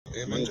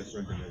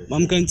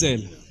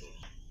Mamkhansela.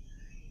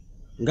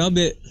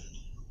 Ngabe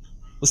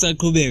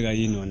usaqhubeka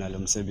yini wona lo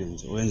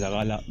msebenzi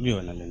owenzakala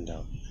kuyona le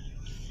ndawo?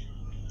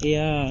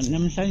 Ya,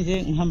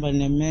 namhlanje ngihamba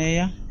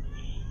nemeya.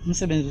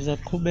 Umsebenzi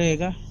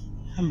uzaqhubeka,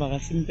 hamba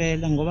kahle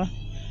impela ngoba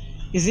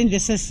izinto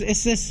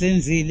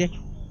esesenzile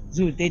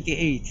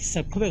zu-38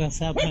 saqhubeka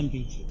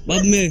saphambili.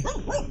 Babume,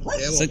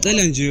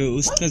 sacela nje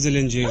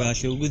usichazele nje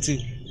kahle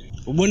ukuthi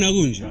ubona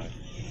kunjani.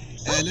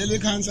 Leli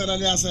khansela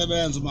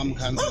liyasebenza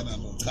umamkhansela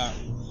lo cha.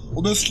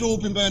 Ube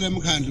sihlupha impela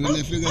emkhandlweni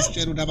efike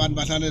esitshela ukuthi abantu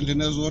bahlala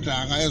endlini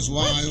ezodaka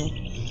eziwayo.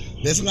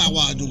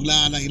 Lesingakwazi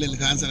ukulala yileli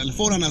khansela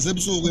lifona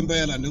nasebusuku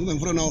impela ngize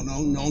ngifuna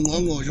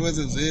noNgqongqoshe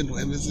wezezindlu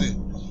MEC.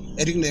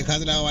 Ethi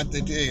kunekhansela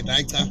ka-38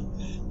 hayi cha.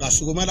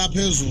 Ngasukuma la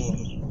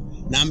phezulu.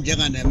 Nami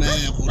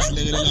njenganemeya futhi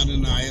lekelelana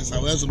naye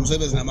sawenza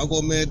umsebenzi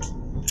namakomiti.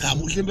 Cha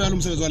muhle impela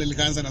umsebenzi waleli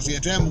khansela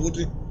siyethemba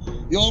ukuthi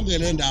yonke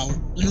le ndawo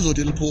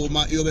lizothi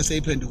liphuma iyobe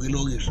seyiphenduka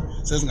ilokishi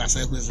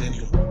sezingasekho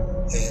izindlu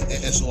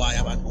esiwayo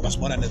abantu ngoba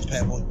sibona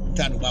neziphepho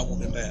uthanda ukuba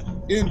kubi impela.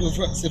 Indlu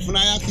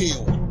sifuna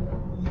yakhiwe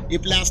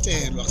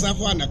iplasterwa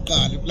kusafana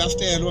nakuqala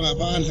iplasterwa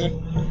ngaphandle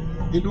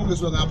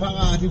ilungiswe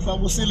ngaphakathi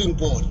ifakwe ceiling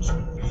board.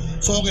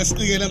 So ke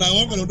siqikele la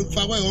yonke lo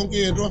kufakwe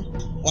yonke into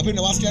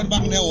waphinde wasitshela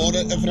banginehholo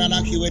efuna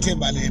lakhiwe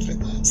eThemba Lehle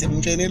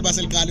simtsheneli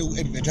baseliqala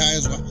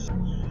uadvertisewa.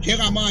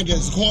 Njengamanje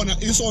zikhona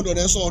isonto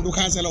nesonto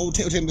ukhansela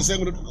uthembise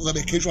ukuthi uzabe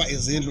ekhishwa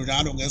izindlu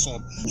njalo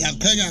ngesonto.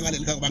 Ngiyaziqhenya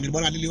ngaleli khaya ngoba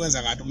ngibona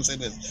liliwenza kahle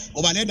umsebenzi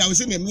ngoba le ndawo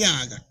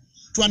isingeminyaka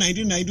kuthiwa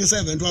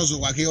 1997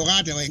 twazokwakhiwa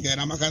kade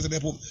wayengena amakhansela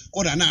ephuma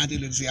kodwa nanti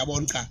lethu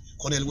siyabona cha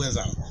khona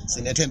elikwenzayo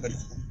sinethemba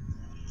elikhulu.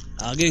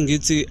 Ake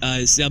ngithi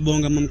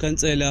siyabonga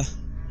mamkhansela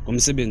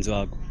ngomsebenzi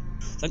wakho.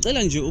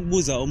 Sacela nje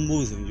ukubuza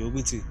umbuzo nje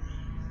ukuthi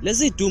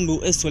lezi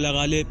dumbu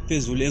esitholakala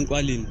phezulu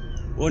enkwalini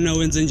wona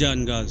wenze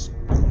njani ngazo?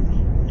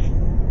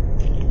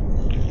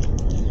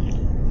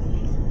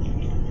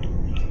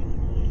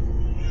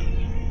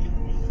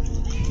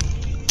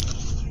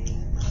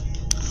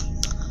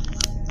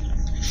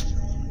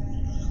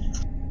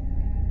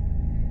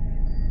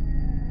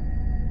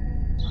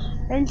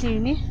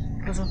 Endlini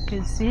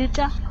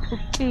uzogezitsha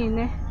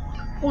ukline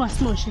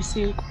ungasimoshi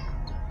isinku.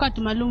 Kodwa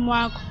umalume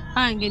wakho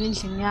angena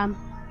endlini yami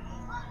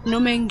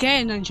noma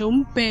engena nje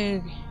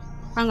umbheke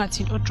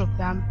angathinti odrop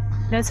yami.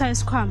 Letha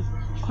isikhwama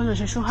khona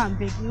nje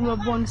uhambe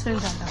uyobona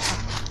isenza lapha.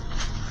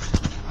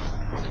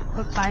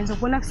 Kodwa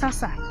ngizobona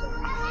kusasa.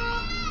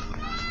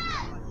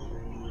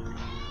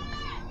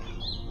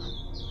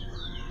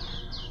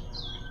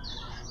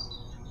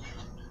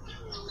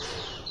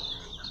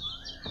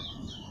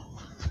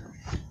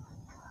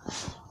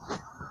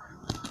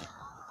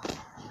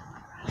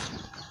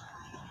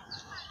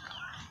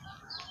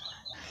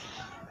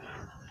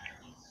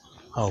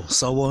 Hawu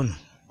sawubona.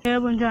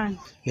 Yebo njani?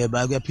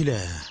 Yebo kuyaphila.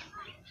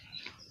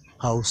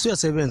 Hawu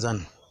siyasebenza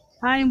ni?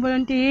 Hayi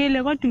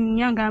ngivolontiyile kodwa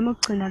inyanga yami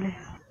ukugcina le.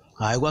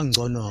 Hayi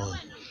kwangcono.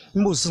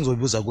 Imibuzo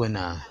sizoyibuza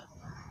kuwena.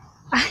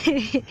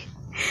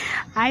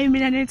 Hayi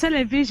mina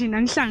ne-television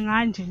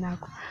angihlangani nje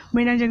nakho.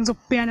 Mina nje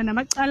ngizokubhekana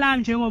namacala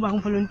ami njengoba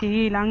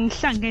ngivolontiyile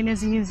angihlangene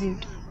ezinye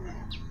izinto.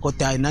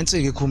 Kodwa hayi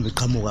nansi ke ikhumbi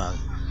iqhamuka.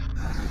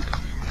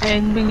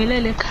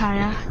 Ngibingelele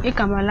ekhaya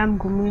igama lami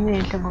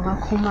nguMinenhle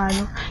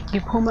ngokaKhumalo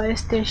ngiphuma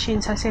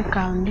estation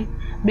saseGawundi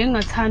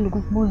bengingathanda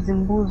ukukubuza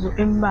imibuzo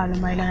embalwa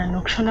mayelana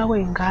nokushona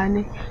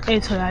kwezingane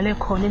ezitholakale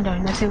khona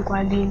endaweni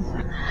yasenkwalini.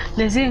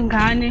 Lezi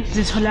ngane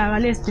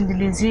zitholakala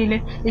ezidindilizile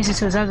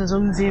izitho zazo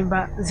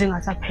zomzimba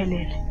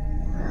zingasaphelele.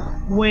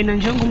 Wena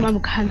njengomama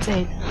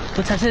ukhansela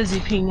uthathe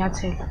ziphi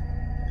inyathelo?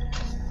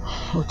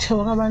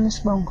 Uthiwa kabani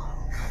isibongo?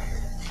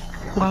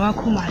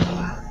 ngokaKhumalo.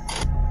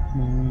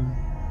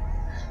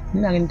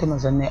 Mina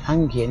ngintombazane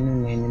angiyeni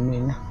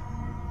mina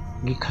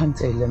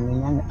ngikhansela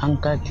mina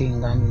angikade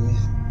ingane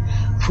mina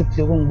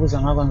futhi lokho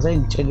ngibuza ngakho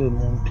angizayitshela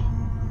umuntu.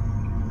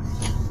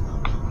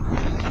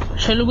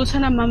 Shela ukuthi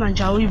na mama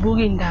nje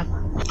uyibuka indaba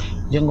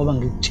Njengoba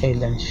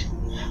ngikutshela nje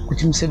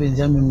ukuthi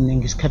imisebenzi yami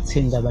eminingi isikhathi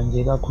sendaba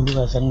nje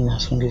kakhulukazi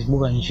anginaso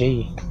ngizibuka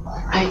nje.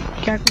 Hayi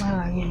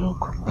kuyaxaka ke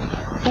lokho.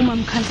 Uma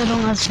umkhansela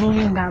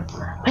ongazibuka indaba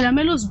phela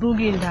kumele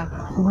uzibuke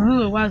indaba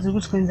ukuzokwazi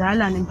ukuthi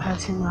kwenzakalani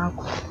emphakathini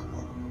wakho.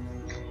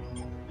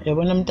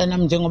 Yabona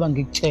mntanami njengoba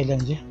ngikutshela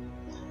nje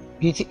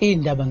ngithi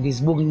indaba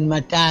ngizibuka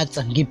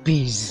ngimatatsa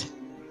ngibhizi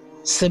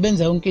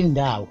sisebenza yonke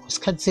indawo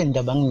isikhathi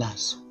sendaba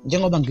anginaso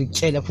njengoba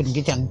ngikutshela futhi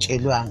ngithi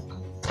angitshelwanga.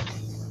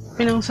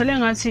 Mina ngisole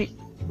ngathi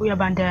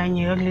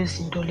uyabandakanyeka kulezi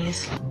zinto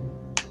lezi.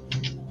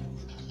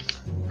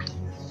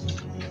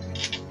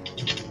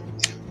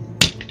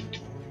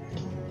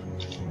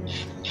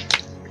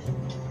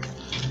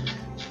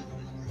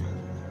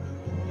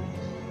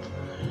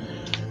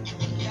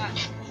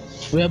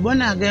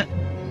 Uyabona ke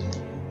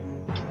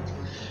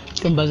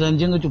ntombazane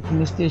njengothi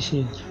uphuma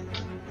estation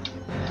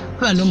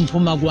kuba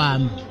nomphuma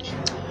kwami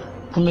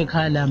phuma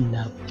ekhaya lami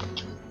lapho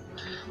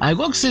hayi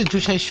kokusithi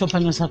ushaya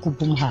ishophana sakho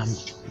uphuma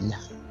uhambe la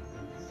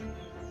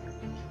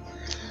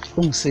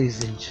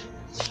ungisize nje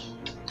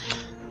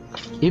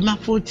ima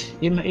futhi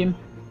ima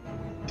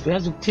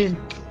uyazi ukuthini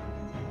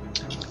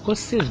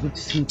kosiza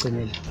ukuthi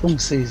simgcinele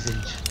ungisize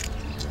nje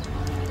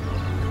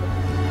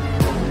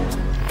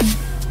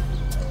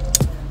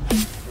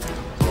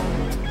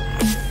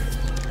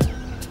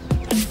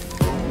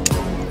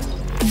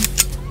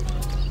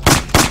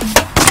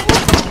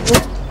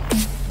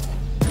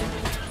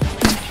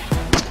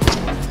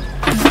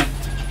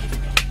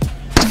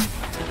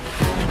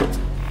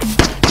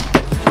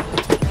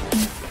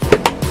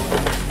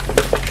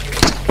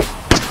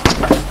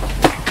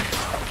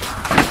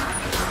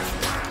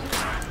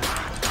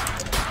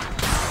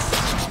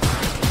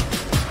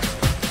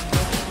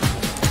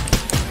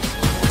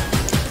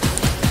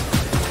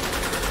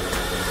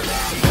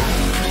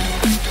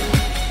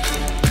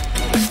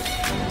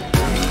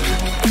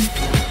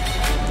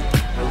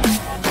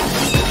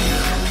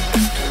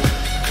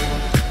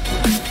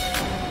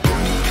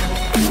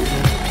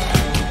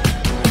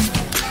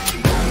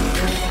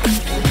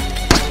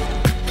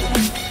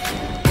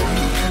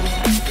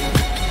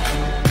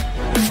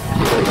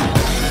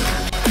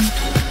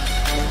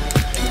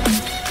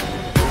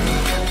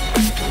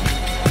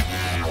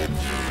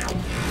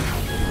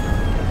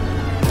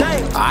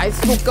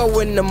ayisuka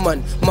wena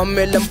man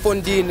mamela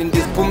mfondini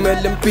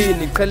ndiziphumela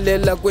empini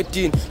qhelela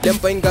kwedini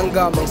lempa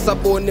ingangama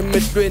ngisabona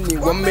emehlweni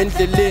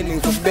wamendleleni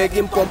ngizobeka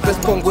impompo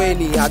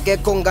esiphongweni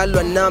akekho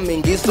ngalwa nami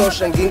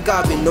ngisosha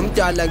nginkabi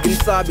nomdala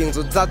ngimsabi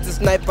ngizothatha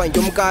isniper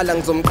ngiyomkala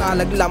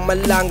ngizomqala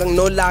kulamalanga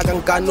nginolaka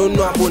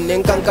nganonwabo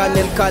nenkankane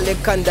elikhale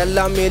ekhanda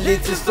lami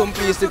elithi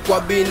sompisi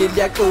kwabini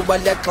liyaxuba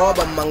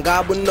liyagxoba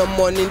mangabe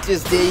unomona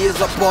inhliziyo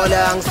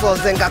izophola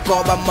angisoze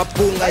ngagoba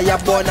amabhunga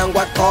yabona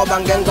ngwagxoba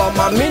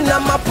ngengoma mina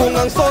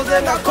amabhunga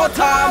ngisoze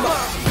ngakhothama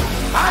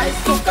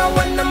ayisuka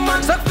wena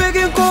man sakufika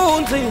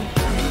inkunzi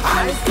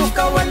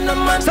ayisuka wena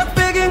man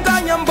sakufika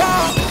inkanyamba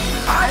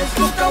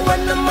ayisuka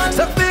wena man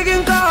sakufika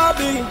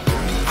inkabi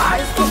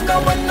ayisuka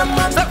wena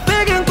man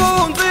sakufika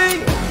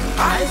inkunzi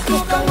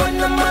ayisuka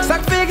wena man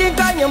sakufika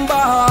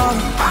inkanyamba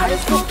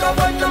ayisuka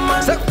wena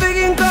man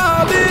sakufika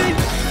inkabi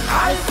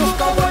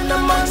ayisuka wena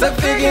man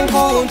sakufika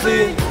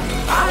inkunzi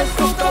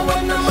ayisuka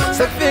wena man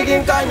sakufika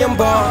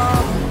inkanyamba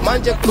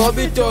manje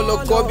gobi tolo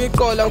gobi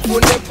kola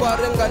ngifune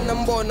pare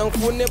nganambona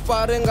ngifune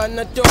pare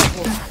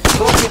nganatoko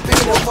gobi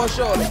pina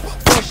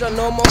fosha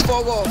noma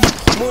foko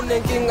mune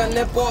nkinga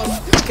neboss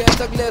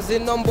khetha kulezi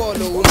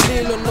nombolo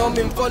umlilo noma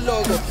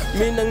imfoloko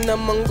mina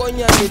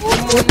nginamangonyani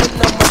dimune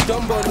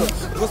namadombolo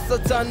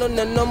kusathano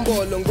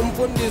nenombolo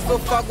ngumfundisi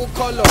ofaka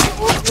ukholo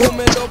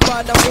umelo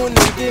bala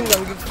mune nkinga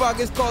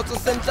ngikufaka isikhotho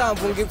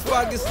senhlamvu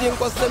ngikufaka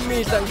isinkwa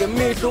semihla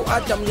ngemihla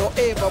uAdam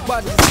noEva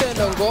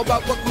badisela ngoba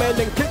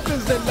kwakumele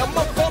ngikhiqize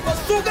lamagoma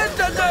suka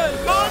endleleni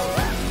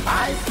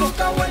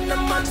ayisuka wena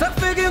man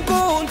sakufika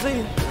inkunzi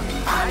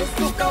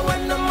ayisuka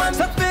wena man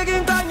sakufika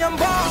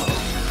inkanyamba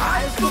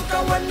ayisuka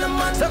wena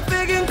man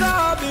sakufika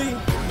inkabi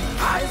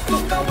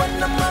ayisuka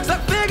wena man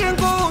sakufika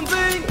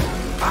inkunzi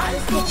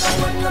ayisuka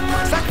wena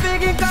man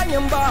sakufika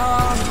inkanyamba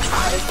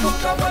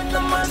ayisuka wena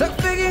man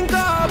sakufika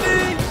inkabi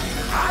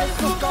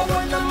ayisuka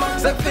wena man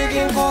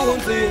sakufika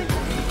inkunzi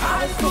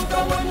ayisuka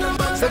wena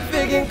man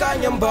sakufika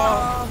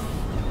inkanyamba.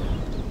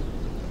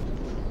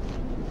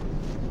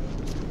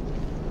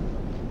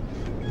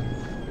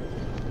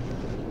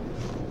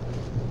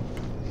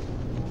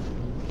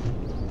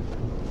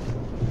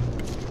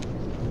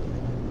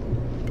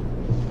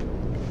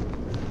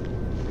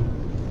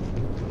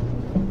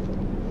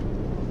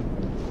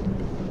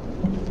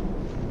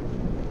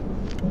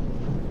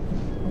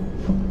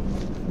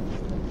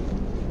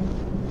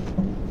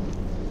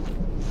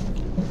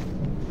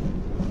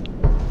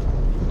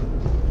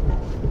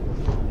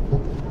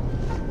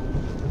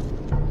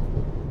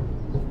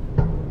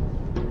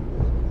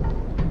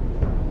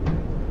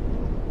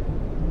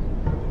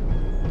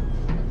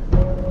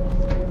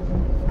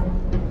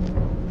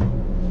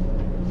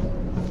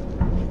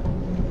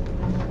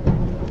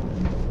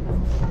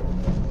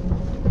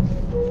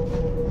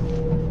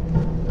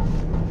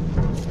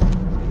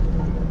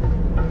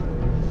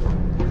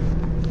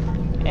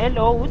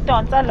 Hello,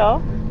 udonsa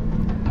lo?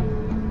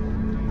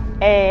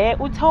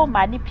 Uthe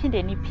umani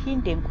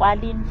niphinde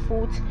nkwalini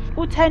futhi.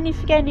 Uthe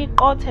nifike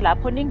niqothe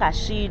lapho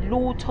ningashiyi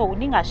lutho,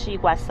 ningashiyi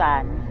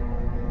kwasani.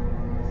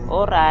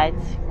 Alright,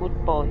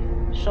 good boy.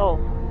 Sure.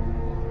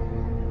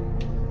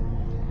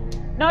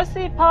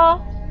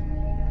 Nosipho.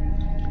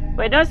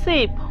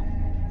 Wenosipho.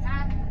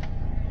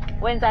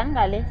 Wenzani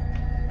ngale?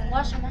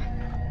 Ngiwasha ma.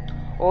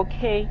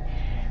 Okay.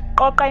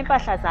 Qoqa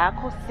impahla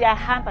zakho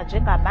siyahamba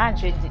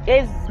njengamanje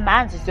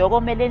ezimanzi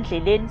ziyokomela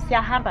endleleni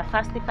siyahamba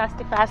fast.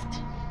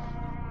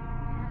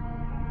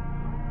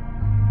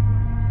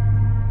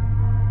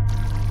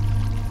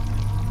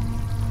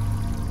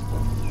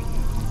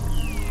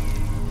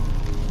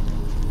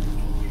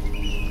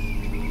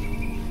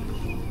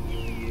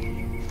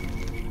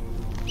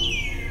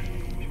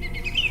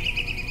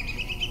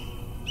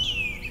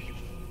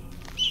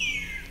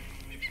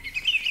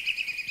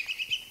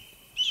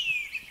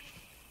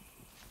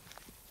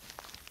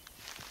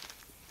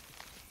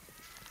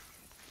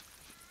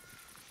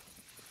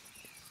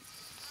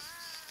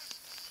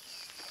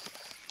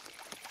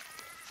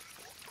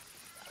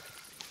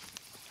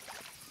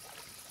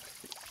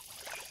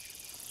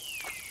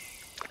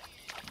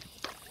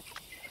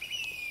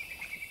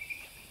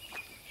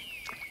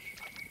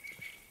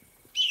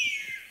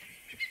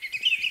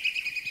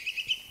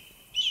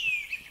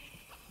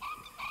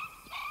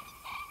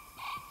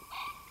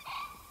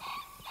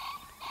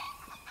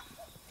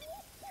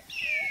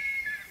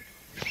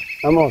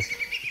 Amos.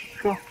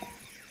 Sure.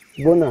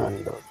 Bonani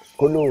ndo.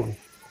 Khuluma.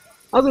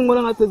 Azi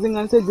ngibona ngathi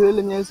izingane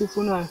sedlulele mina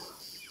esifunayo.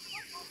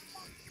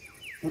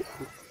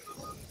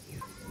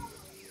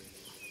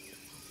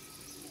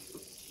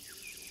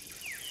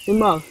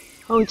 Imali,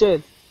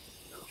 awungitshela.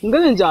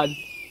 Ngene njani?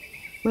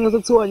 Mengase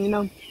kuthiwa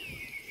yini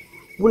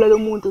bulala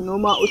umuntu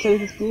noma uhlale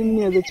 15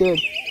 years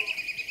ejele.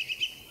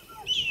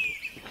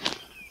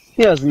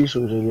 Iyazisho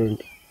nje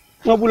lento.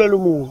 Ngabulala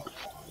umuntu.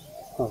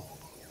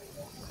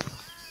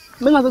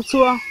 Mengase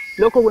kuthiwa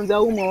lokho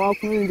kwenzeka uma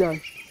wakho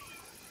ngenjani?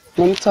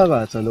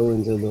 Ngomthakatha lo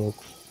wenze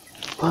lokho.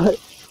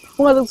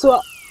 Ungase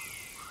kuthiwa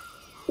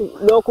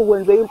lokho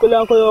kwenzeka impilo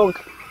yakho yonke.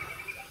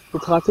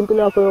 Uthakatha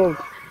impilo yakho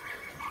yonke.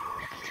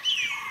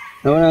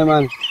 Yabona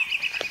manje.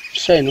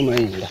 Shaye noma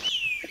yini la.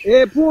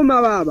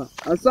 Phuma baba,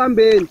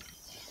 asambeni.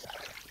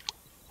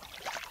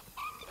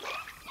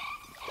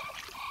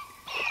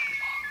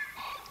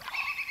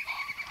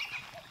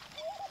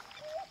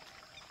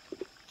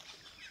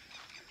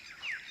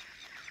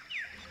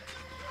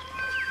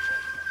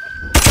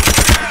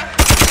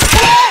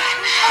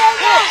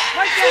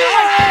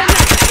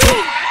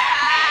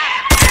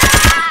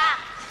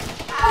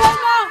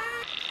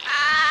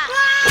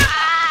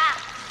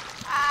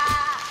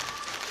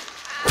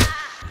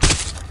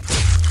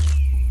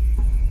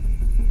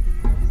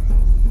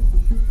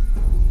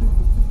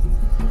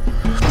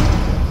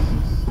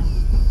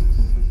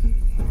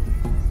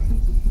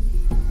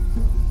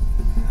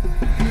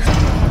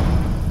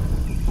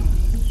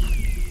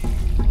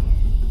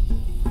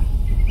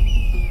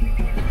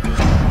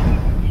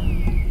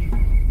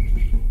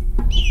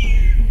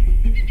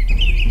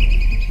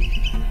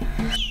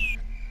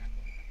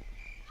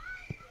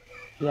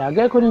 Ya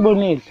akekho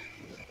nibonile.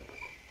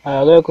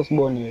 Akekho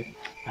sibonile.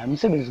 Hayi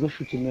umsebenzi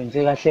kushuthi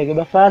niwenze kahle ke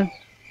bafana.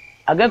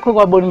 Akekho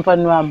kwabona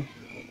umfana wami.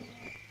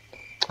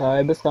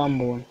 Hayi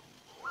besingamboni.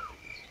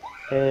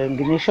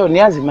 Nginisho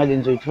niyazi imali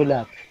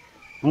nizoyithola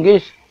phi.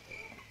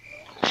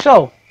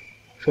 Ngisho.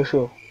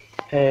 Sho.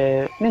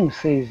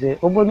 Ningisize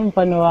ubona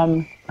umfana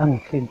wami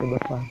angithinte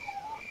bafana.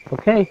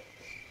 Okay?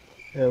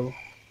 Yebo.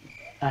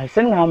 Hayi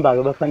senihamba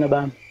ke bafana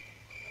bami.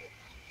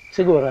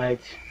 Siku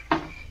right.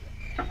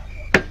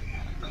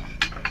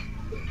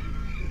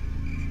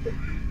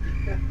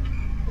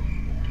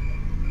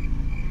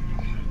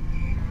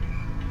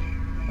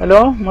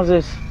 Hello,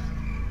 Moses.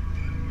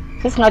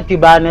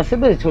 Sesingadibana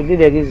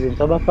sebezitholile ke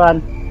izinto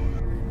abafana.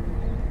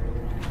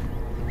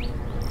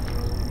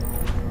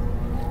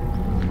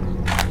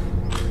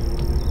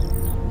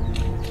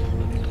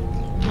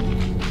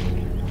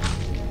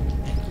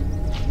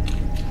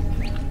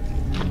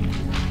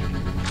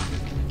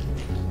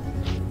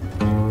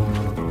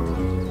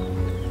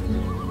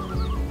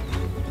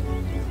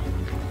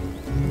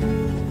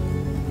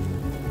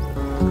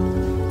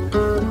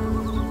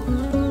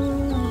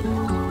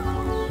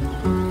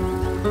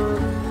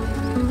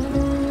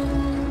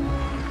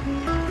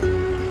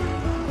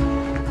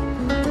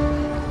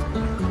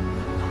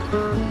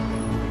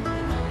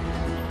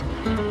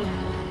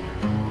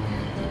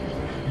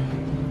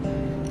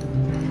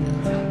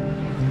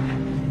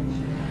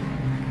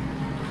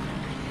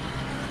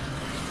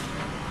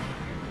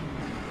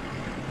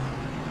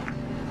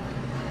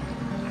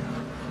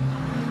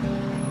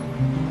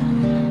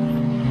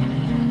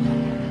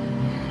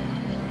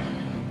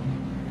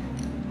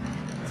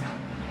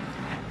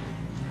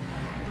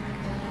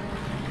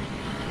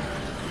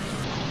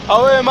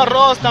 Awe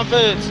marosta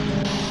mfethu.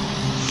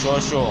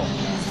 Sho.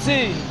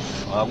 Si.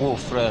 Aku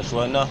fresh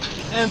wena.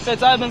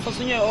 Mfethu ayi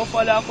bengisasunye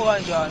offer lakho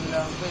kanjani la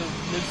mfethu.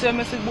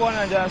 Letheme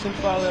sikubona njalo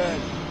silifakele.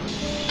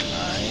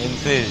 Hayi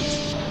mfethu.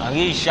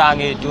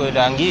 Angiyishange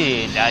etwela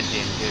angiyedade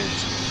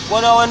mfethu.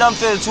 Bona wena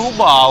mfethu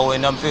uba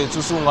wena mfethu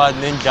usungazi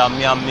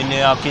nendlamu yami mina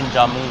yakhe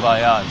indlamu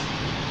ungayazi.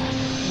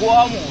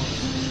 Kwamo.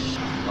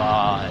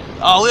 Hayi.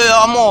 Awe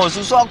Amos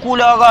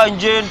usakhula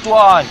kanje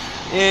ntwana.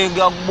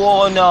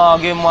 Ngiyakubona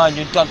ke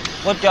manje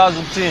kodwa yazi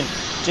ukuthini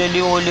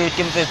tsheliwe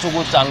lethi mfethu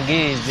ukuthi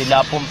angizi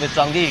lapho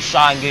mfethu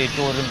angiyishaya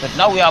ngetori mfethu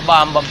nawe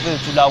uyabamba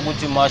mfethu la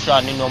ukuthi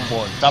imashana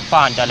inombolo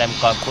saphanda la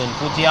emgaqweni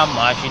futhi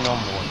iyamasha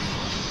inombolo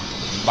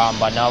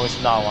bamba nawe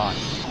sinawana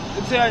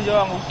Uthe nje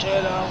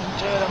ngikutshela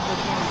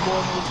mfethu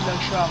ngibone ukuthi la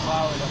kushaya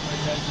ngawe lapha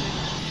endlini.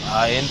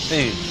 Hayi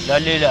mfethu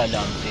lalela la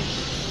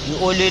mfethu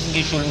i-olet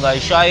ngisho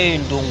lingayishaya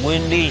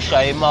endongweni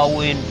lishaya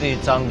emaweni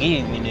mfethu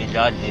angimi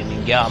nedladleni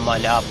ngiyama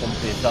lapho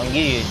mfethu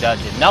angiyi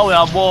edladleni nawe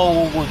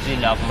uyabona ukuthi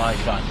la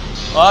kumashana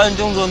hayi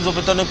into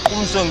ngizonizophetha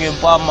neqhumise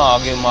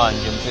ngempama-ke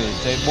manje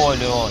mfethu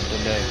ayibone yonto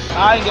leyo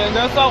Hayi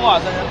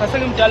ngesakwazi ngase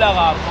ngimdala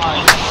kabi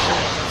manje.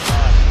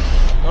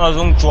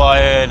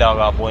 ungazungijwayela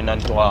kabi wena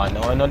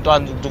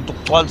ntwana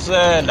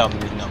ukugcwalisela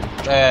mina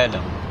ngicela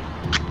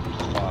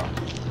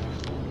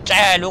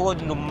tshela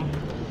ukuthi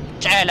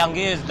tshela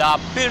ngizi lapha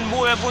phinde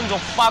buye futhi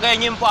ngizokufaka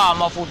enye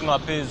impama futhi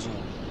ngaphezulu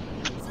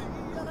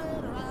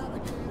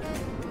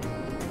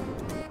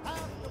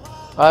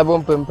Hayi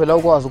bombhemi phela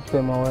ukwazi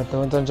ukubhema wedwa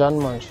wenza njani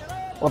manje?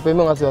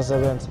 Wabhema ngathi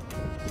uyasebenza.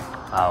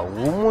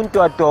 Umuntu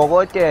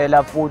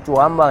wadokotela futhi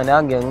uhamba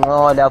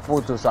nangenqola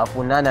futhi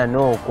usafunana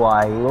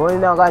nogwayi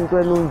wena kanti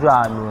wena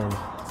unjani wena?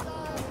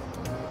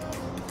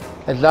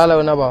 Edlala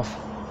wena bafu.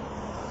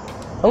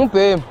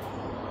 Angibhemi.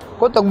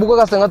 Kodwa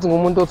kubukeka sengathi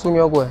ngumuntu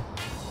othunywa kuwena.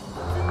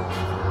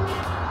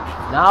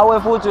 Nawe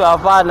futhi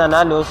uyafana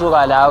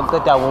nalosuka la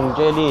uqeda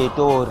kungitshela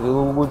izitori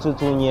ukuthi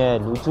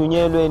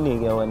uthunyelweni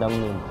ke wena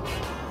kumina.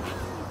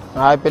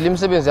 Hayi phela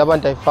imisebenzi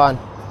yabantu ayifani.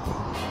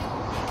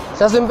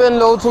 Sasempeni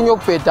lo uthunywa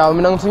ukubhedayo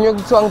mina ngithunywa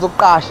ukuthiwa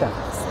ngizokuqasha.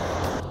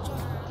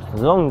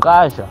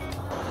 Uzongiqasha?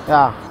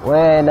 Ya,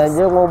 wena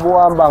njengoba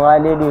uhamba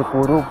ngaleli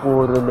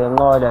guruguru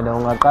lenqola la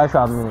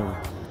ungaqashwa mina.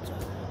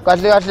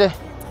 Kahle.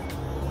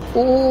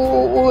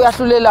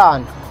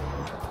 Uyahlulelana.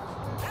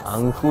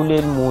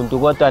 Angihluleli muntu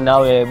kodwa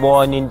nawe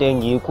uyayibona into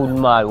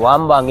engiyikhulumayo.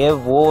 Uhamba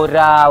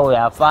ngevora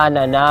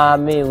uyafana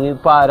nami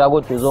uyiphara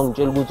kodwa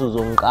uzongitshela ukuthi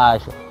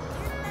uzongiqasha.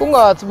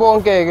 Kungathi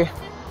bonke-ke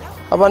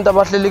abantu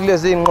abahleli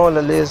kulezi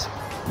iy'nqola lezi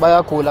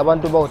bayagula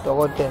abantu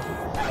bawudokotela.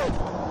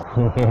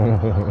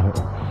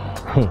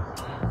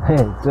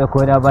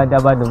 Sekhona abantu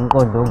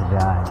abanomqondo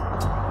wokudlala.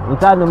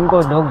 Uthanda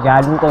umqondo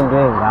wokudlala umqondo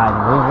wengane.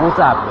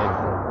 Ngivusaphi?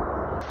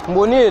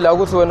 Ngibonile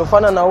ukuthi wena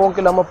ufana nawo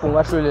wonke lamabhungu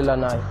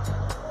ahlulelanayo.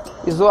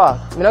 Izwa,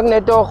 mina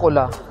kunetoho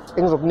la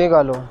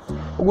engizokunika lona.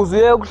 Ukuze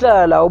uye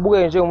ukuhlala la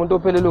ubuke njengomuntu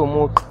ophelelwe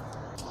umuqa.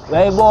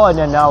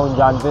 Uyayibona nawe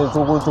njani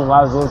mfethu ukuthi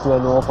ungazothi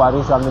wena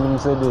uofarisha mina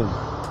umsebenzi.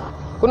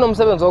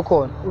 Kunomsebenzi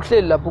okhona,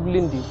 uhleli lapho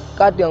ukulindiwe.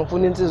 Kade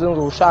ngifuna insizwe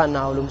engizowushaya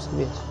nawo lo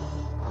msebenzi.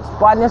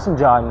 Sifane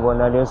sinjani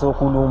kona leso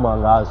okhuluma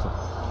ngaso?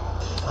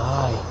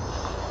 Hayi.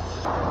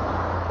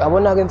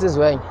 Yabona-ke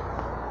insizwe enye.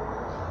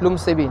 Lo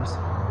msebenzi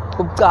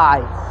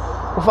ubucayi.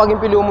 Ufaka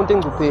impilo yomuntu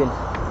engcupheni.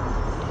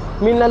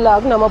 Mina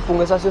la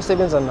kunamabhungu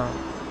esasiyosebenza nawo.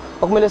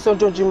 Akumele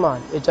sontshontshe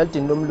imali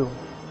ejaldini lomlungu.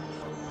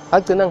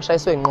 Agcina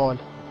ngishayiswe inqola.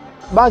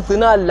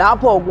 Bagcina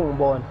lapho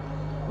ukungibona.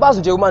 Bazi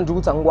nje manje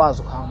ukuthi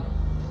angikwazi ukuhamba.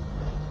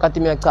 Kanti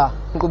mina cha,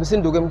 ngiqubisa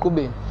induku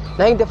emqubeni.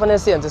 Nayo into efanele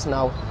siyenze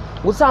sinawe.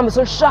 Ukuthi sihambe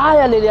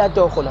soshaya leli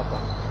yatoho lapha.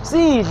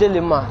 Sidle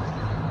le mali.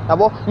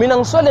 Yabo, mina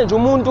ngiswele nje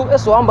umuntu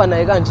esohamba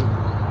naye kanje.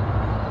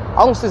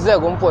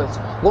 Awungisizeke umfowethu.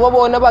 Ngoba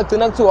bona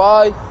bagcina kuthi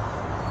hayi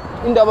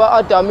indaba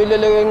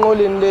adamilele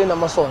enqoleni le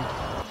namasonto.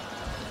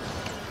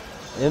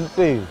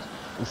 Empela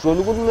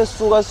ushola ukuthi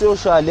mesisuka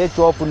siyoshaya le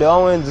job le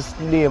awenza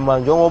isilima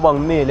njengoba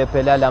ngimile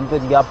phela la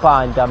mfethu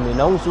kuyaphanda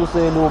mina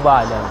ungisusele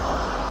ubala.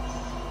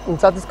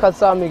 Ngithatha isikhathi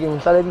sami ke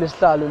ngihlale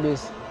kulesihlalo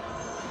lesi.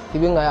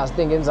 Ngibe ngayazi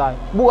into engenzayo.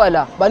 Buka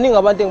la, baningi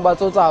abantu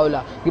engibatsotsayo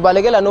la.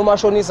 Ngibalekela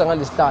nomashonisa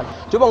ngalesihlalo.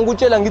 Njengoba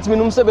ngikutshela ngithi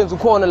mina umsebenzi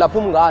ukhona lapho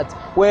umngathi.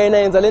 Wena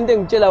yenza lento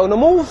engitshelayo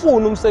noma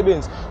ufuna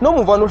umsebenzi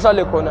noma uvana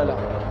uhlale khona la.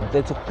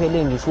 Mfethu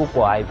kuphele ngisho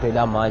ugwayi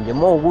phela manje.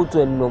 Mawukuthi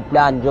wena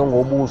noplan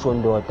njengobusho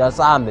ndoda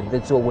sihambe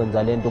mfethu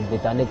siyokwenza lento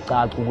kubedane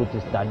kucaca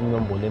ukuthi sidala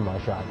inombolo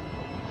emashali.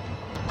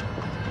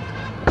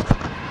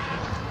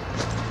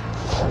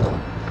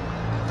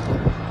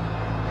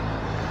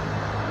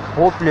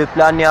 Hope le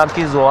plan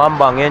yakhe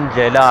izohamba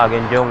ngendlela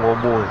ke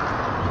njengobusho.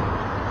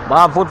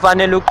 Futhi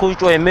kufanele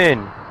uqhutshwe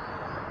yimini.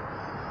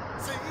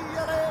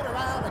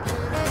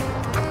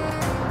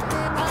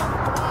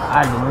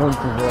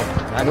 Umuntu lo.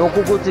 Nalokho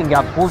ukuthi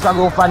ngiyaphusa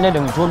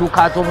kuyofanele ngithola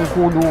ukhathi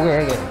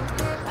omkhulu-ke.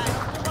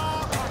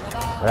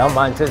 La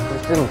manje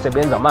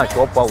sengisebenza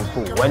ama-job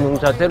awu-2. Wena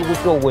ungithathela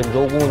ukuthi uyokwenza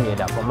okunye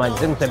lapha manje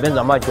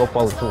sengisebenza ama-job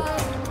awu-2.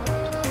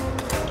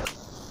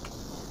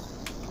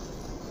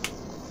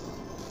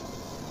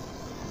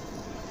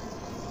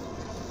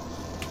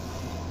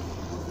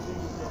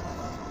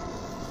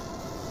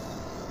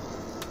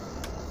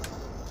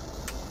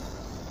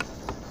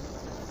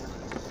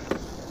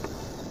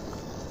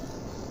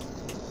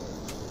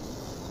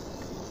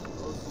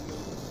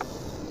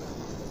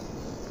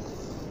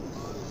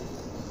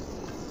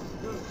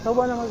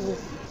 Sawubona Moses.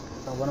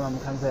 Sawubona mama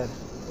Khansela.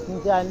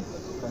 Njani?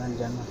 Bona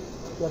njani mama?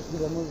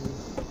 Siyafika Moses.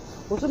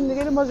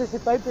 Usumnikele Moses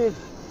iBhayibheli?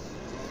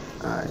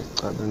 Hayi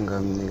cha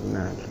bengamniki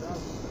nalo.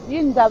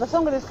 Yini ndaba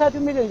sonke lesikhathi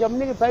umile nje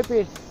amnike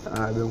iBhayibheli?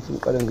 Hayi bengifuna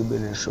uqale ngibe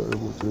neshoyo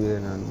ukuthi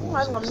uyena Moses.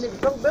 Ungazi ngamniki,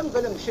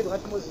 bengivele ngishilo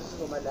ngathi Moses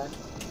uzomalana.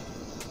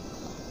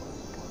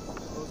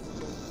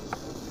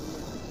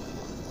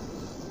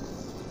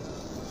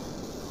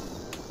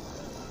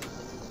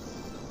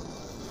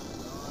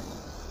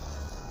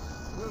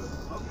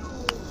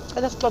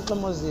 Let's talk to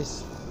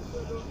Moses.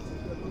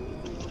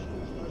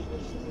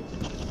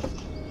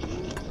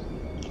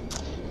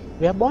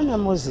 Uyabona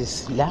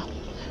Moses la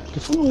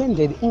ngifuna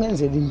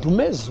ungenzele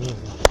indumezulu.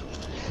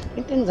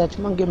 Into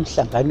engizathi manje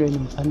emhlanganweni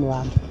mfana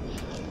wami.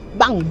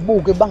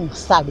 Bangibuke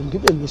bangisabe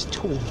ngibe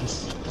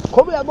nesithunzi.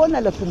 Ngoba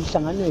uyabona lapha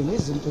emhlanganweni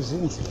izinto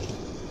zinzima.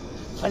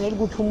 Fanele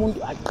ukuthi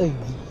umuntu aqine.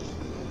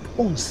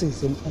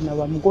 Ungisize mfana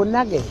wami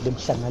konakele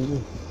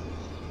emhlanganweni.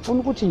 Ufuna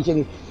ukuthi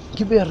nje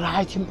ngibe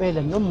right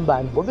impela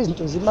nombani ngoba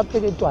izinto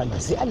zimapheketwana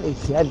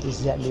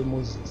ziyale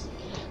Moses.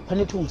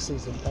 Fanele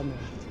ungisize mfana.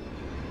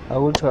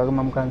 Akuthiwa ke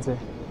mama Khansela.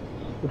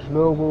 Uthi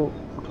lokho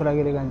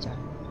kutholakele kanjani?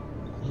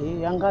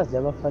 Hey angazi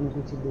abafana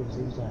ukuthi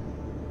benze njani.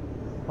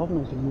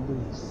 Awumuntu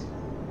ngibuyise.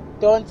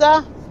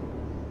 Donsa.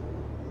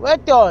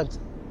 Wedonsa.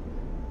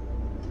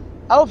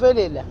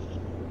 Awuvele la.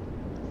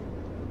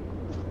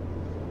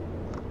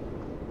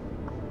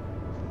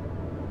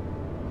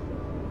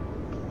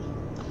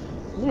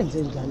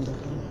 Nenze njani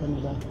bafana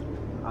bami?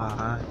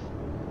 Hayi.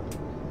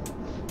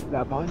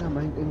 Lapha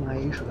wena into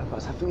engingayisho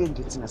lapha safike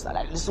nje thina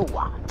salalisa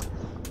uwanga.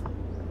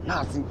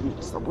 Nazi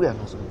impilo sabuya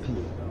nazo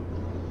impilo.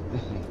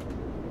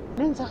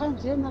 Nenza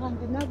kanjena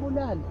kanti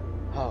nabulala.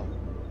 Hawu.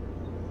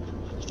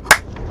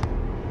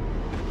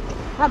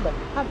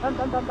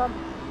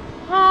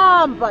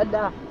 Hamba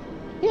la.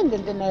 Yini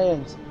lento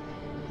nayenza?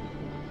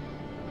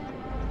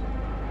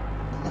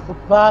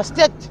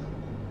 Bastard.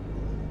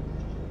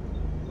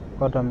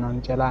 Kodwa mina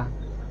ngitshelanga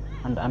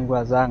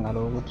andikwazanga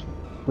lo ukuthi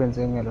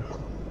kwenze ngelo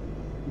hlobo.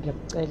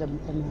 Ngiyakucela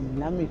mfana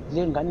nami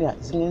le ngane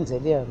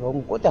zingenzele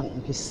wrong kodwa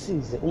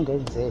ngisize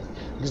ungenzele.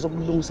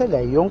 Ngizokulungisela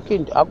yonke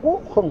into.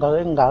 Akukho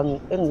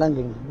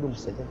engangeke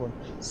ngikulungisele kona.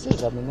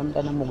 Siza mina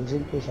mntana mokuze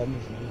into zami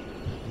zile.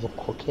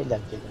 ngizokukhokhela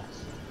nje kahle.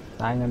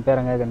 Hayi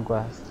ngempela ngeke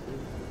nikwazi.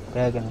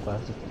 Ngeke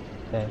nikwazi.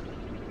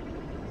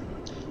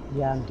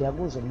 Ya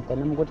ngiyakuzwa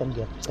mntanami kodwa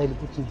ngiyakucela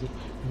ukuthi nje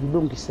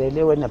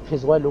ngilungisele wena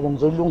phezu kwaloko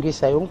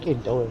ngizolungisa yonke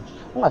into wena.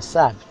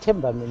 Ungasabi,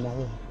 themba mina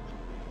wena.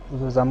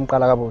 Uzozama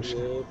uqala kabusha.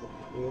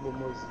 Yebo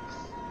Moses.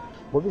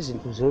 Ngoba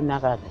izinto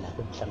ziyonakala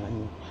lapha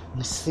emhlanganweni.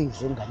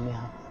 Ngisize ingane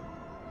yakho.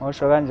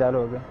 Ngisho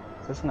kanjalo-ke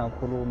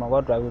sesingakhuluma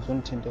kodwa ukuthi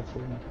unithinte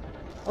efoni.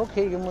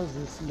 Okay-ke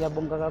Moses,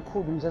 ngiyabonga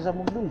kakhulu.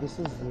 Ngizozama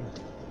ukulungisa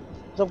izinto.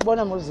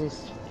 Uzokubona Moses.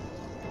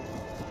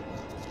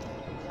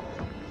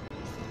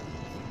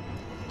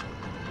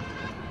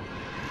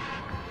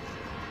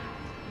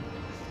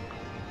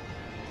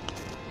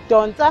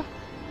 Donsa,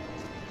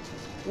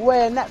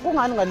 wena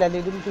kungani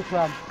ungalaleli umthetho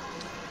wami?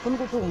 Funa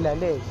ukuthi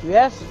ungilalele.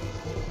 Yes?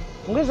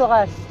 Ngizwa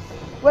kahle.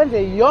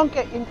 Wenze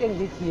yonke into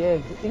engithi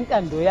yenze,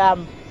 intando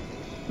yami.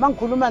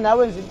 Mangikhuluma nawe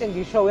wenza into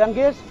engisho,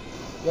 uyangizwa?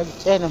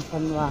 Ngiyakutshela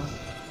mfana wami.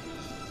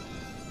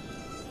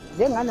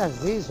 Njengana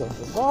zizwe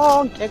nje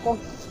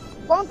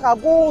konke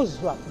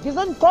akuzwa.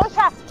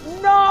 Ngizonigqosha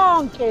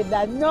nonke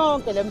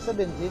la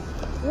emsebenzini.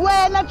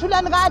 Wena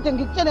thulani kade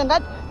ngikutshele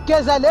ngathi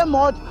geza le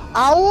moto.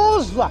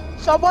 Awuzwa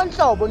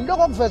nhlobo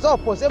niloko kuveza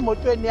obhosi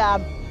emotweni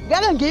yami.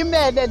 Ngeke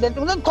ngiyimele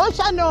lento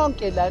ngizogqosha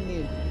nonke la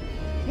nini.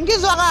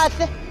 Ngizwa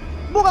kahle.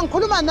 Buka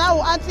ngikhuluma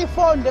nawe anti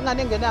phone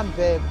lengane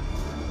engenamveko.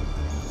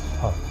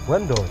 Ha,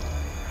 wendoda.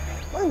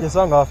 Manje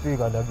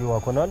sangafika la kiwa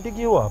khona anti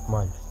kiwa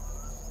manje.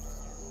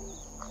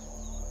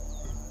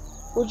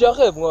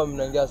 Ujahebu ngoba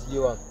mina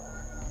ngiyasikiwa.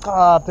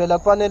 Cha phela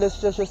kufanele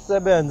sisheshe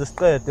sisebenze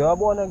siqede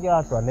wabona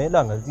kuyadwa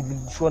nelanga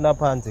lishona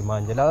phansi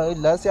manje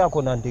la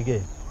siyakhona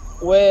antike.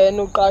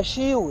 Wena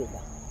uqashiwe la.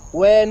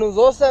 Wena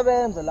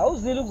uzosebenza la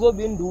uzile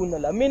kuzoba induna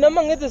la. Mina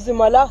mangithi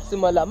simala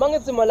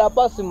mangithi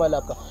simala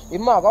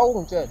imaka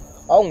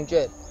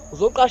awungitshela.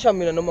 Uzoqasha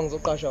mina noma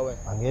ngizoqasha wena?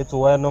 Angithi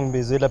wena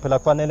ongibizile phela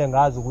kufanele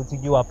ngazi ukuthi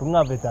kiwaphi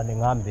kungavedane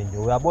ngihambe nje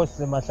uyabo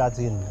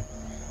sisemahlathini.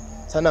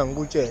 Sana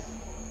ngikutshela.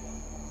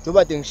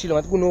 Njoba ngishilo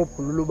ngathi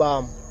kunobhululu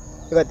bami.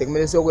 Ekade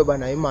kumele siyokweba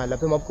nayo imali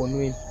lapha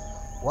emabhonweni.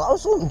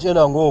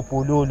 Wawusungitshela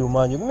ngobhululu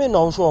manje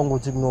kumina usho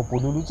ukuthi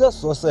kunobhululu uthe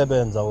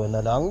sizosebenza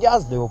wena la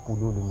ngiyazi leyo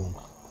bhululu mina.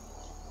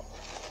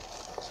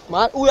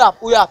 Man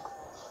uyaphi?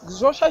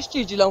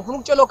 Ngizoshashitshiji la ngifuna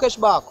ukutshela okheshi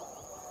bakho.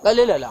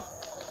 Lalela la.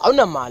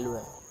 Awunamali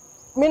wena.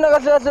 Mina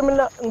kahle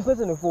mina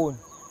ngiphethe nefoni.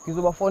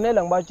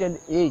 Ngizobafonela ngibatshele,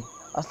 "Hey,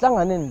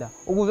 asihlanganeni la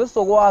ukuze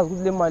sizokwazi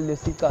ukuthi le mali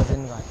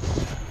lesicazeni kahle."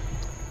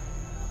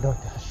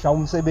 Ndoda, sha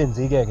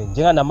umsebenzi ke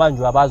njenga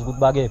namanje uyabazi ukuthi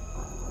bakephi.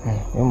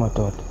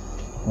 Madoda.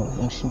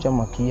 Ngishintsha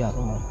amagiya ke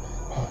manje.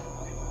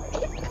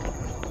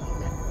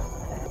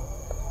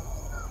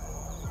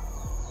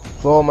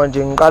 So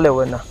manje ngiqale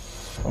wena.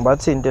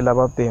 Ngibathinte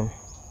lababhemu.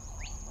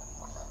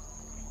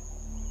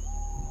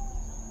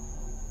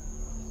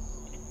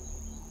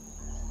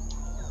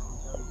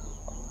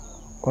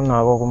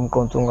 Kunako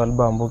kumqonto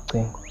ungalibamba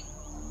ucingo.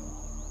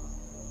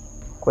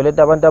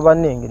 Kweleta abantu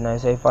abaningi naye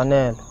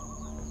sayifanele.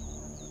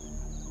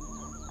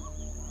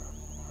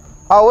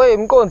 Awe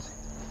mqonzi.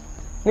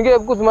 Nike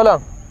ukuthi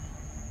malanga.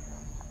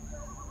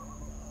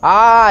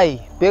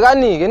 Hayi,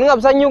 bekanike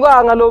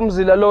ningabisanyukanga lo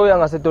mzila lo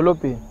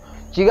yangasedolobheni.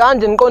 Jika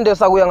nje niqonde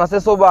sakuya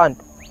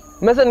ngasesobantu.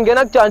 Mase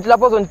ningena kujantshi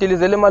lapho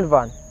ozondilizela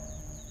emalivani.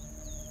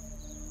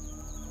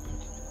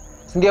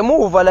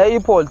 Singemuva la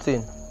ePaul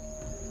thina.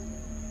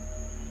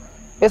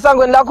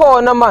 Esangweni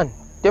lakhona man,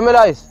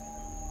 Demelais.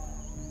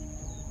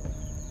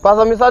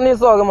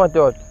 Phazamisaniso ke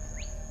madoda.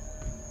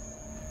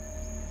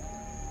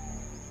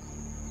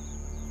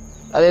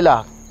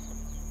 Alela.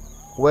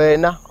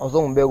 Wena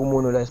awuzongibeka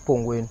umuntu la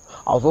esiphongweni.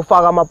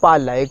 Awuzofaka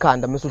amapali la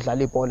ekhanda mase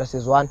udlala ibhola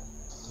sizwana.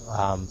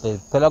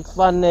 Mfethu phela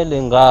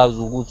kufanele ngazi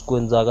ukuthi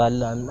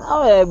kwenzakalani.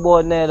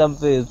 Awuyayibonela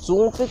mfethu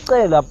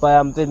ungificela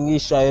phaya mfethu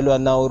ngishayelwa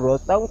nawo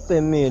roster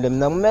akusemile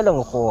mina kumele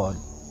ngihole.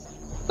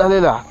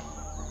 Lalela.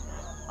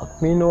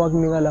 Akumina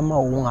wakunika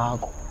lamahungu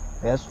ngakho.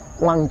 Yes,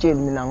 ungangitsheli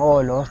mina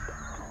ngolost.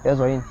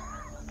 Yezwa yini?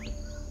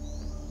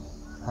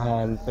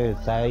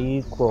 Mfethu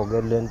ayikho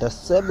ke lento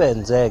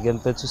sisebenzeke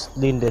mfethu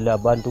silindele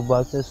abantu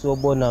base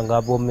siyobona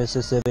ngabo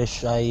mase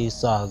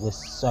sebeshayisa ke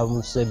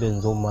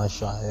samsebenzi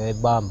omashaya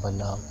ebamba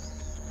nawo.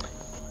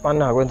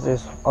 Mana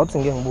kwensizwe, awuthi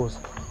ngeke ngibuze.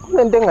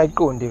 Kunento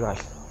engayiqondi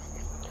kahle.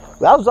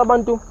 Uyazi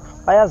abantu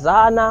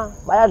bayazana,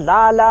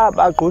 bayadlala,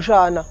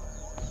 bagqushana.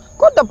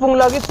 Kodwa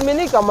phungula kithi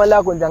mina igama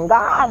lakho nje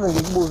angazi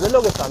ngikubuze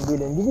lokho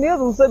esihambile.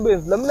 Ngikunikeza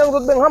umsebenzi la mina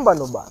ngizothi bengihamba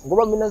nobani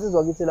ngoba mina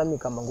sizwa kithi lami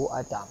igama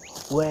nguAdam.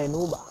 Wena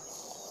uba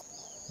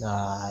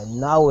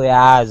nawe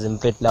yazi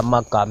mfethu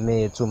lamagama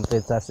ethu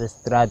mfethu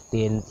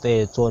asestradeni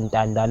mfethu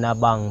ontandana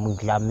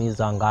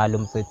bangidlamiza ngalo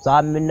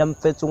mfethu mina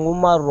mfethu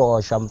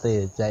ngumarosha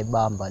mfethu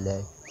ayibamba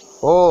leyo.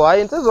 Oh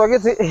hayi insizwa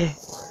kithi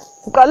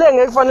uqale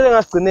ngeke kufanele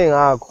ngasigcine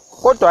ngakho.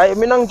 Kodwa hayi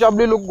mina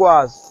ngijabulile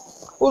ukukwazi.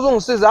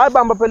 Uzungisiza hayi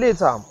bamba phela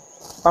ithamba.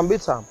 Bamba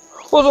ithamba.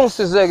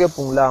 Uzungisizeke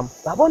ebhungu lami.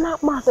 Yabona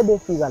mase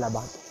befika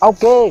labantu.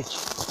 Awugeji.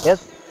 Yes.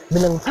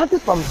 Mina ngithatha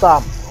isibhamu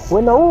sami.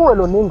 Wena uwe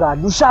lo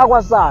ningadi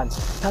ushakwa sana.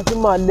 Thatha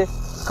imali le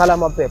khala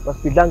amaphepha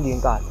sibidla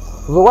ngenkala.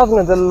 Uzokwazi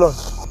ngenzela lona.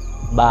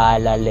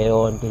 bala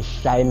leyo nto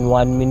shine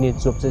 1 minute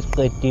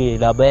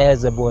sesiqedile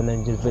abeze bona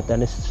nje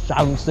vedane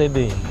sishaya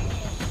umsebenzi.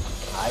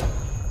 Hayi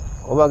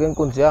ngoba ke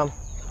inkunzi yami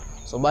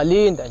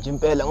sobalinda nje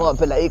impela ngoba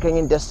phela ayikho enye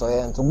into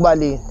esizoyenza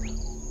ukubalinda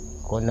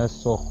khona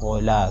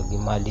sizohola ke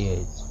imali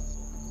yethu.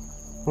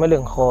 Kumele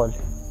ngihole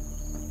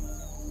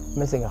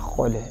bese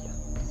ngiyaholela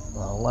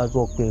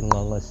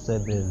ungazoginqa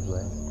ngesisebenzi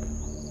wena.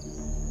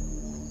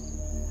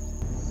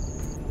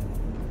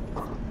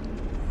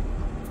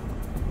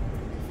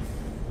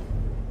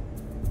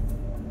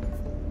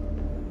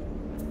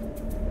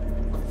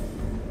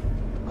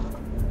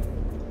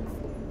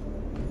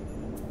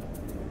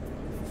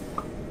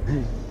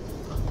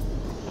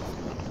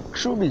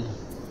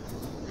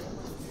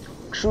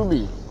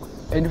 Kushubile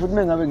and futhi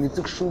mengabe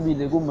ngithi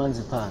kushubile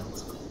kumanzi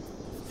phansi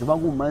njengoba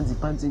kumanzi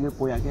phansi ke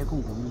boy akekho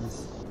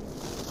ngomisi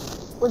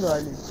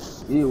kodwali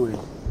yiwe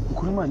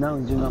ngikhuluma nawe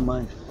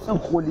njengamanje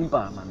sengihola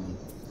impama mina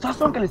cha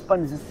sonke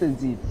lesipani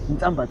sisenzile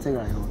intsambatheka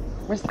yona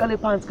masiqale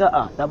phansi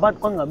ka labantu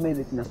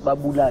kwangamele thina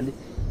sibabulale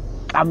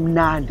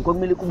kamnandi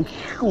kwakumele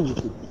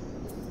kubuhlungu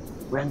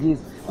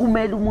uyangizwa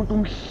kumele umuntu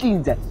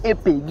umhlinza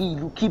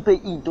ebhekile ukhiphe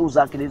into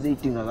zakhe lezi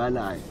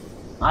ezidingakalayo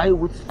hayi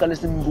ukuthi siqale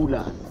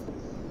simbulale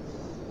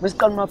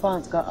masiqale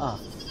maphansi ka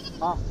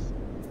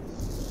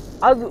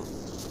azu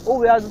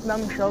uyazi ukuthi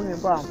namshawa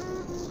ngempama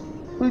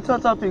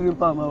uyithatha phi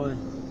impama wena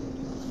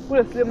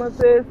kule silema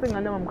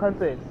sengane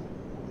mamkhansela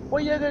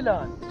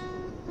oyekelana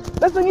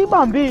bese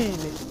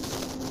ngiyibambile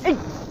ey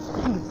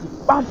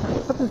bam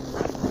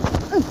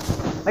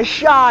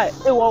ayishaya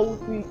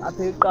ewawuthi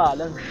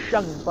apheqala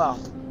ngishaya ngempama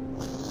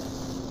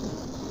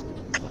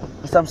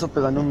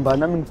Samsobheka nombani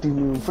nami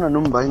ngidiniwe ngifuna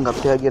nombani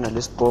ngapheka kuyena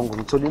lesibhongo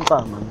ngithola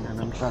impama mina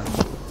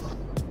namhlanje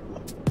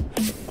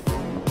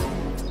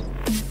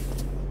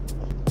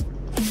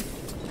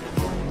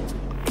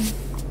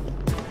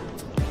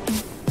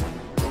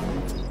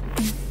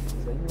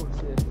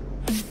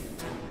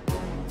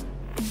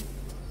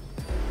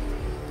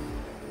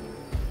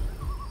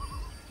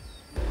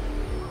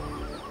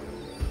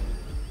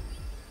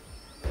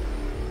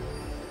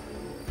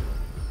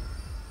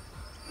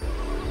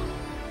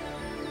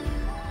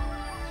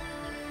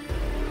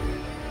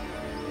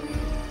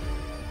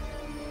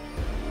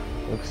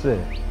Ekuse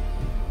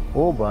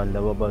obani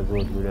laba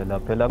bazodlula la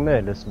phela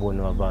kumele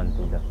sibone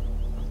abantu la.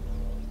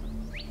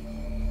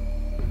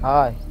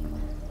 hayi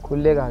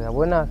khuleka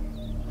yabona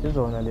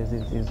sizona lezi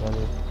insizwa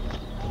lezi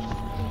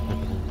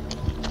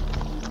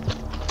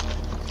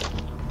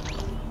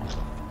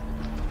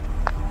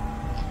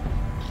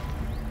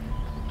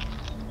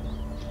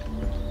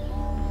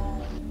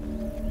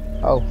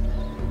awu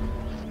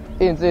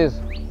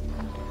insizwa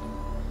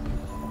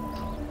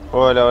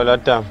hola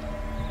Tama.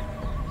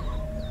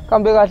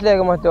 Kambe kahle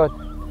ke madoda.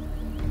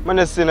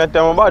 Manje sina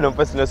Tama bani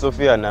umfasile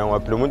Sofia naye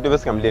ngaphela umuntu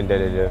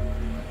besingamlindele leyo.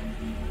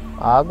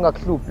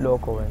 Kungakuhluphi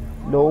lokho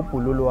wena. Lo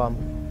ubhululo wami.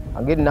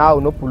 Angithi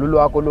nawe nobhululo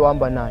wakho lo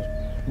hamba naye.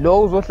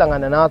 Lo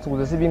uzohlangana nathi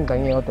ukuze sibe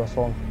ingxenye yodwa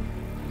sonke.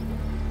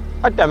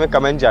 Atama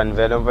igama enjani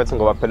vele mfethu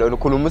ngoba phela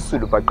ukhuluma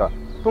isiZulu baqa.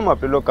 Phuma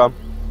phela lo gama.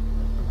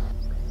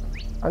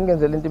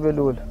 Angenzele into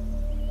ibelula.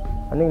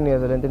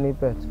 Aninginikeze lento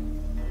eniyiphethe.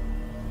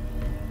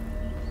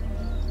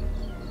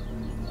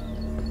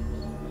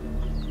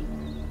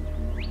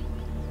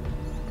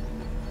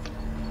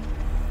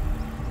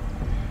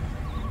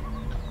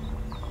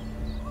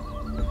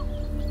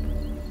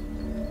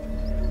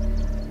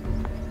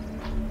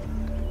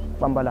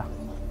 Bamba la.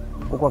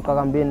 Ukwaqa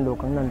kambeni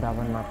lokho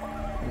nginandaba nakho.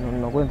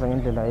 Nokwenza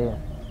ngendlela yena.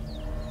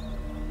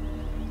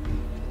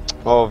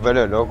 Oh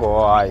vele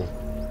lokho hayi.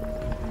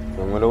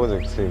 Ngomelo kuze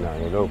kusina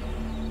ke lokho.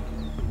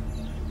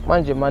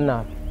 Manje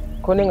manaphi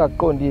khona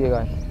engakuqondile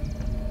kahle.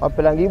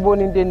 Waphela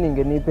ngiyibona into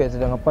eningi eniphethe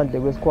la ngaphandle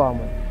kwesikhwama.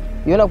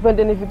 Iyona kuphela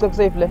into enifice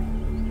kusafe le.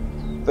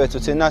 Mfethu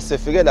thina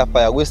sifike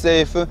lapha ya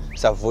kwisafe,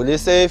 savula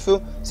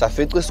isafe,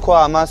 safica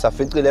isikhwama,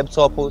 safica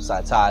ilaptop,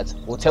 sathatha.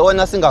 Uthe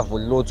wona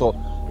singavuli lutho.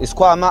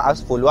 Isikhwama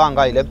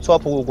asivulwanga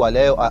ilaptop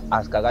kukwaleyo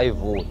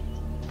asikakayivuli.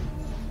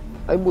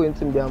 Ayibuye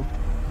insimbi yami.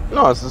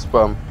 No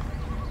sisipam.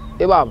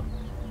 Baba.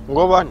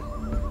 Ngobani?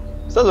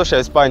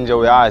 Sazoshaya isipani nje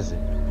uyazi.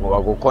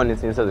 Ngoba kukhona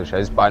isinye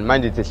sazoshaya isipani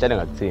manje ithi sihlele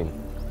ngakuthini.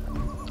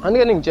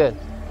 Anike ningitshela.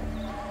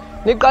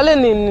 Niqale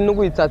nini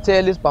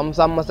ukuyithathela isibhamu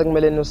sami mase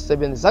kumele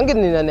nosebenzisa. Angithi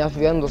nina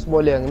niyafika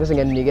ngizosiboleka bese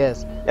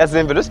ngiyanikeza.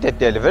 Yazimvela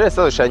usidedele vele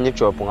sazoshaya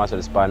ijob ngaso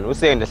lesipani.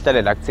 Usenge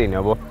sihlele la kuthini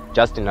yabo.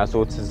 Just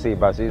naso uthi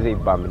siba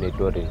sizibambe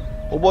netori.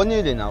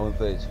 Ubonile nawe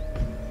mfethu.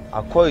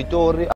 Akho itori